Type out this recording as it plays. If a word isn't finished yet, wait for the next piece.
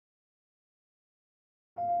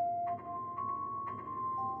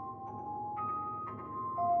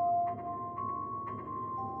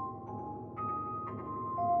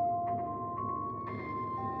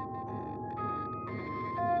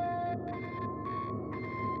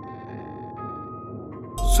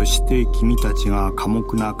そして君たちが寡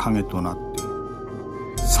黙な影となって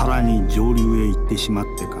さらに上流へ行ってしまっ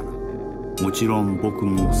てから、もちろん僕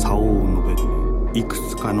も竿を述べていく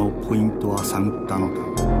つかのポイントは探ったのだ。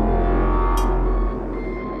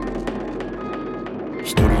一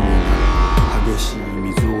人になる激しい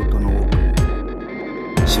水音の奥に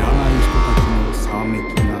知らない人たちのざわめ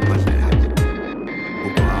きが混じり始め、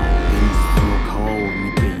僕は現実の川を見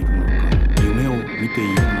ているのか夢を見てい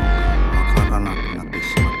るのかわからなくなって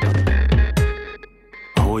しまった。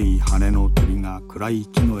青い羽の鳥が暗い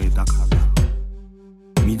木の枝か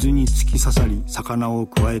ら水に突き刺さり魚を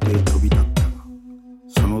くわえて飛び立ったが、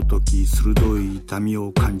その時鋭い痛み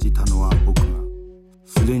を感じたのは僕が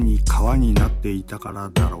すでに川になっていたから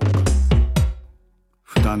だろうか。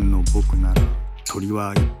普段の僕なら鳥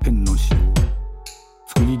は一片の詩を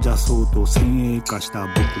作り出そうと先鋭化した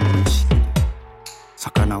僕の意識で、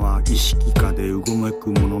魚は意識下でうごめく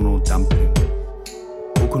ものの断片、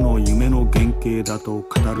僕の夢の原型だと語る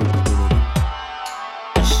ところだ。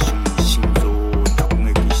一瞬心臓を直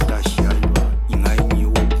撃した悲哀は意外に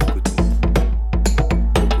大きくて、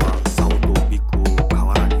僕は竿とビクを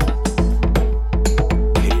河原に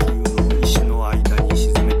渓流の石の間に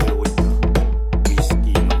沈めておいたウイス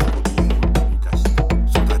キーの小瓶を取り出して、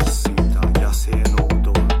育ちすぎた野生のウ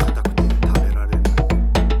ドは硬くて食べられない。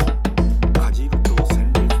かじると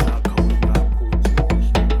鮮烈な香りが高知を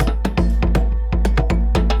広げる。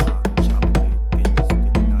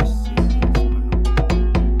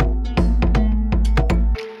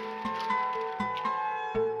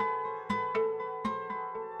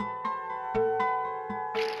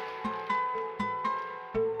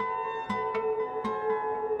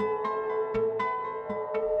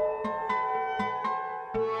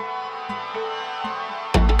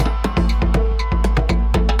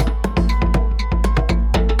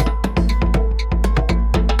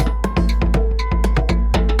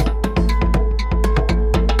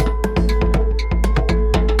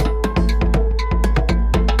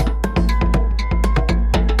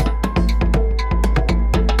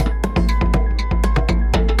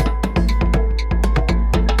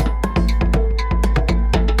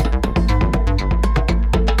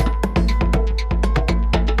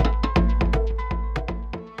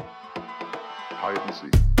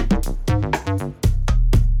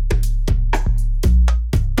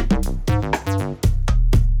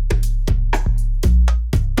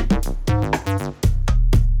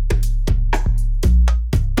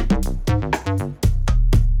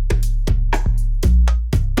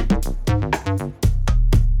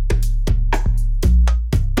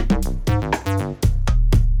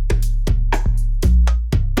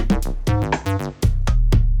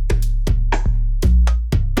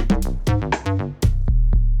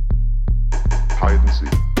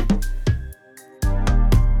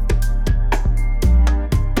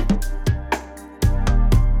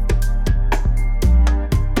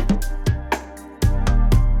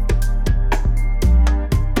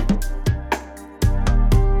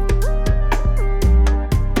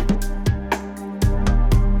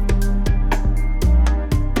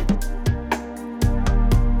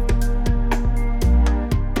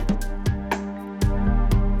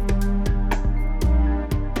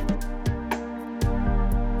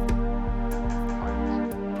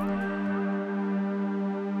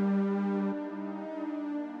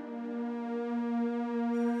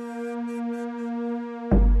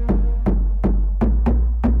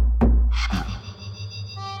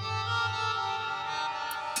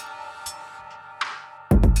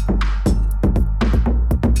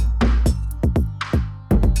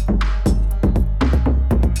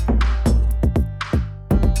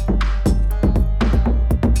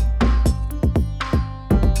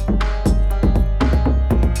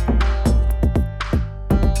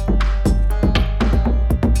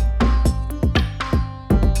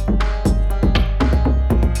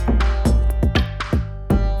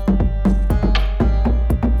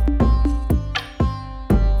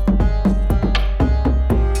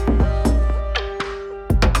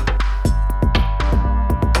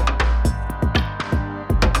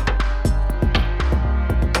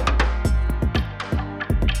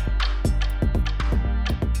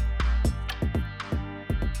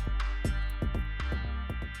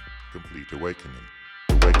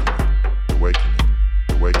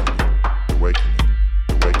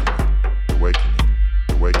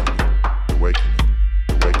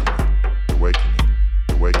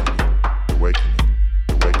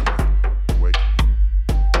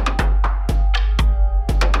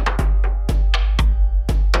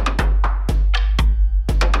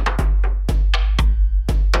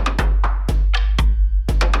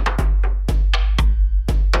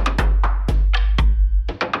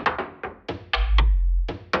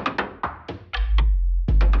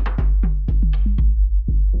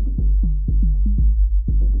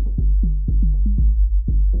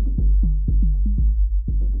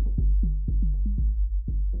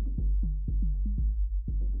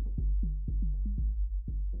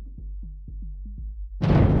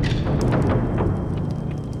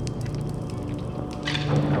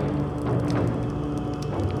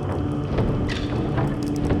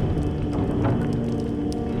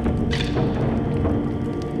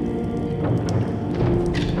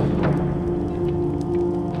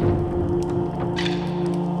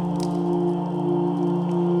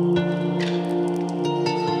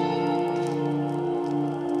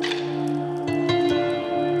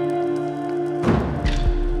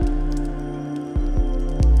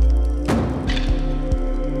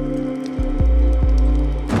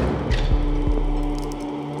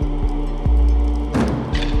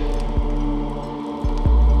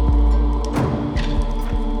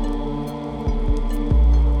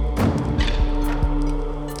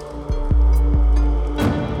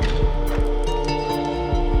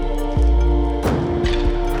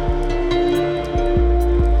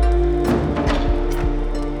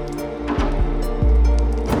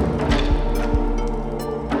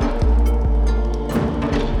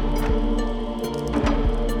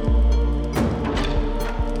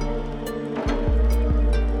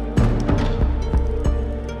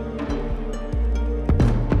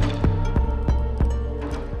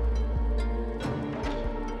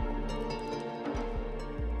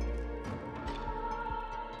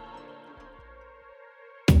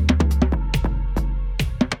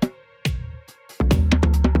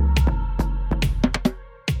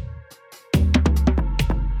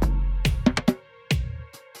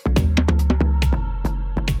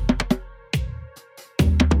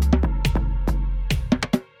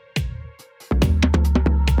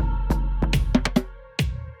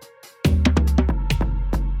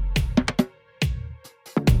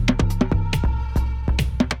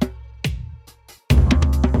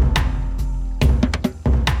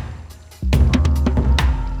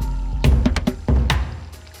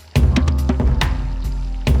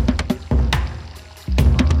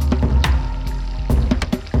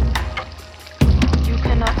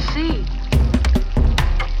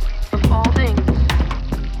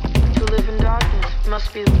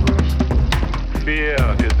must be the worst. Fear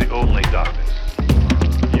is the only darkness.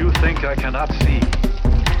 You think I cannot see.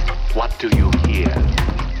 What do you hear?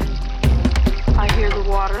 I hear the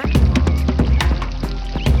water.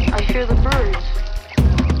 I hear the birds.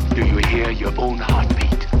 Do you hear your own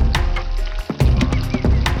heartbeat?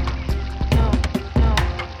 No.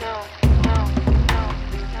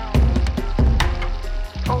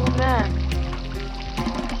 Old man,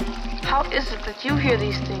 how is it that you hear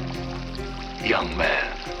these things? Young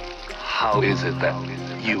man, how is it that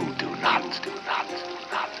you do not?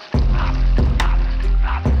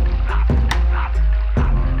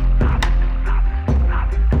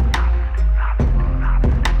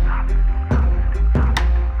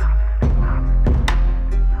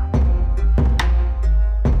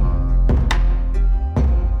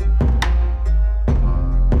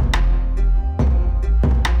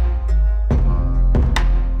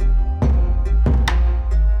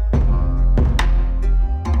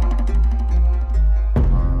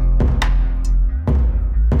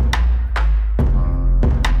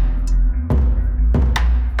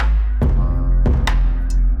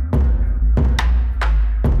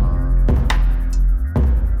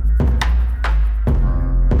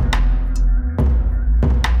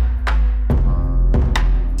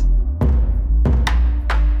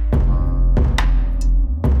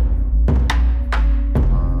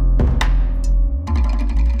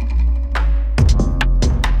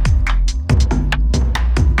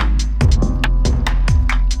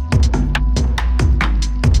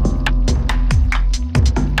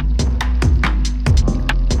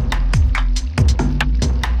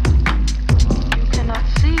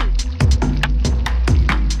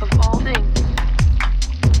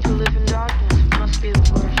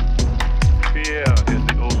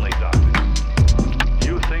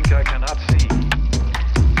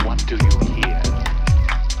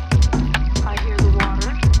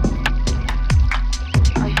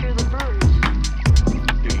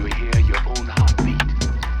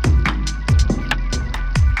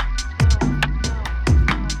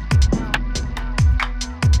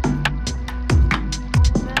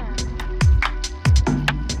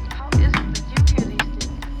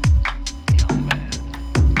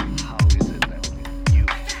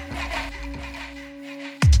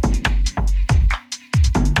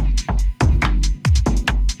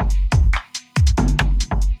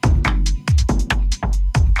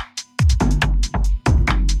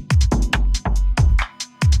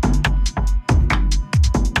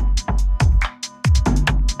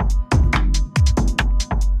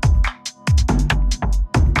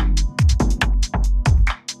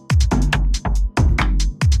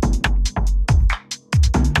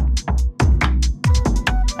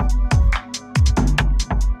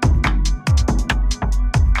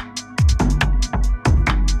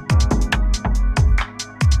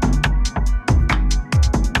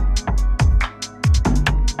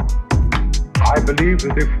 believe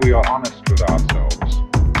that if we are honest with ourselves,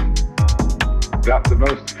 that the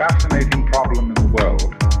most fascinating problem in the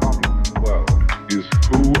world is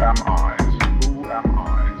who am I? Who am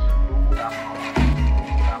I? Who am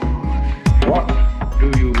I? What do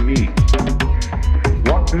you mean?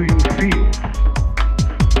 What do you feel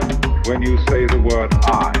when you say the word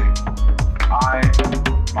I? I,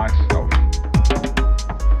 myself.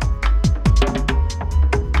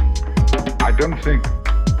 I don't think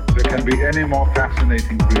there can be any more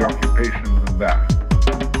fascinating preoccupation than that.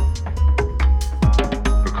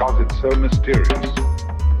 Because it's so mysterious.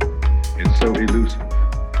 It's so elusive.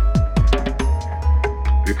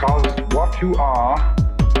 Because what you are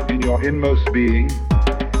in your inmost being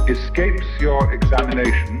escapes your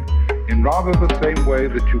examination in rather the same way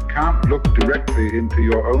that you can't look directly into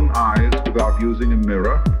your own eyes without using a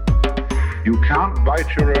mirror. You can't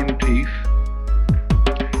bite your own teeth.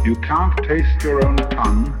 You can't taste your own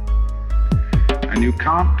tongue. And you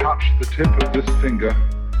can't touch the tip of this finger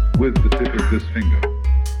with the tip of this finger.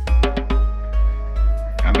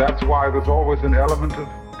 And that's why there's always an element of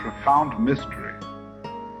profound mystery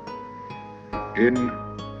in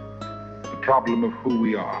the problem of who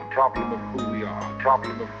we are, problem of who we are,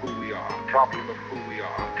 problem of who we are, problem of who we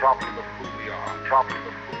are, problem of who we are, problem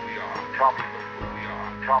of who we are, problem of who we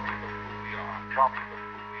are, problem of who we are, problem of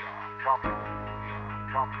who we are, problem of who we are, problem of who we are, problem of who we are,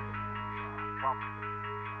 problem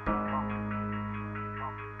of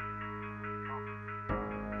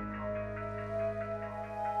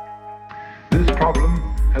This problem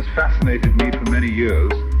has fascinated me for many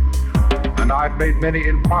years, and I've made many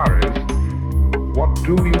inquiries. What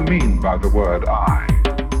do you mean by the word I?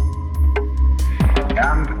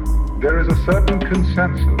 And there is a certain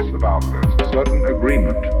consensus about this, a certain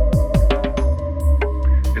agreement,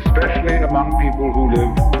 especially among people who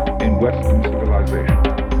live in Western civilization.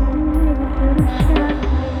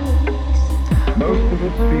 Most of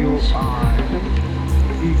us feel I,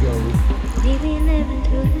 ego. We be living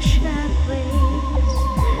through the shockwaves.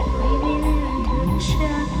 We be living through the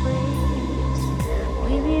shockwaves.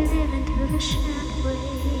 We be living through the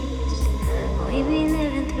shockwaves. We be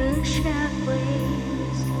living through the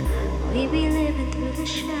shockwaves. We be living through the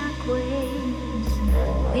shockwaves.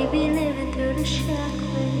 We be living through the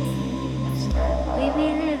shockwaves. We be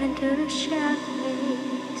living through the shockwaves.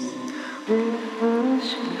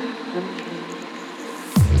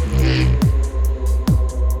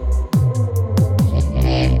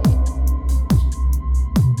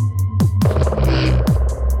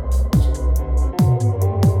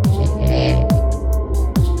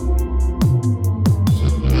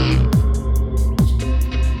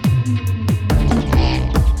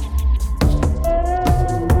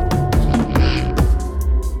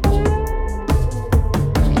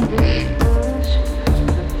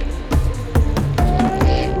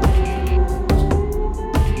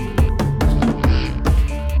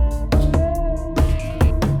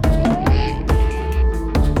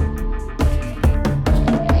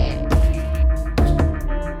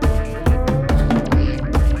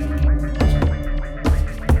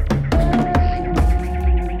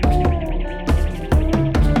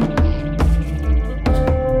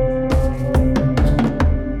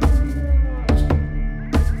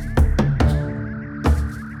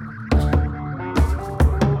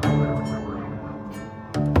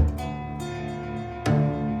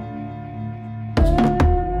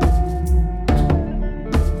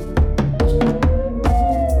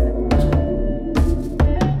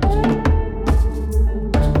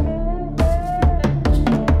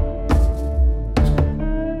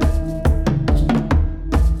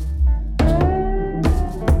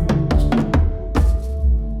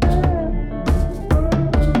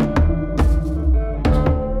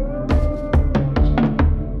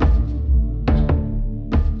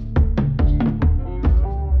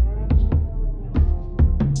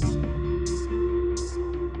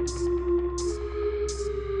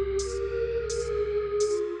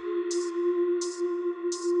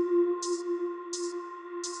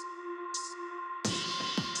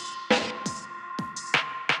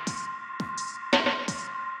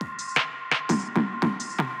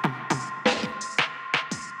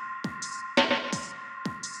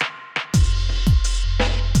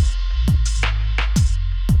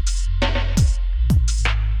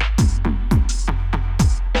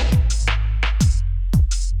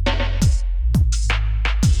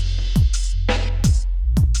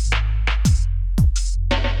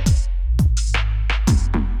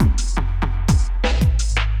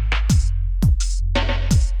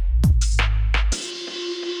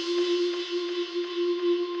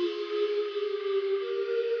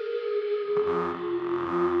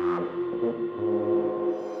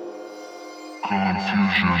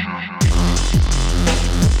 Confusion.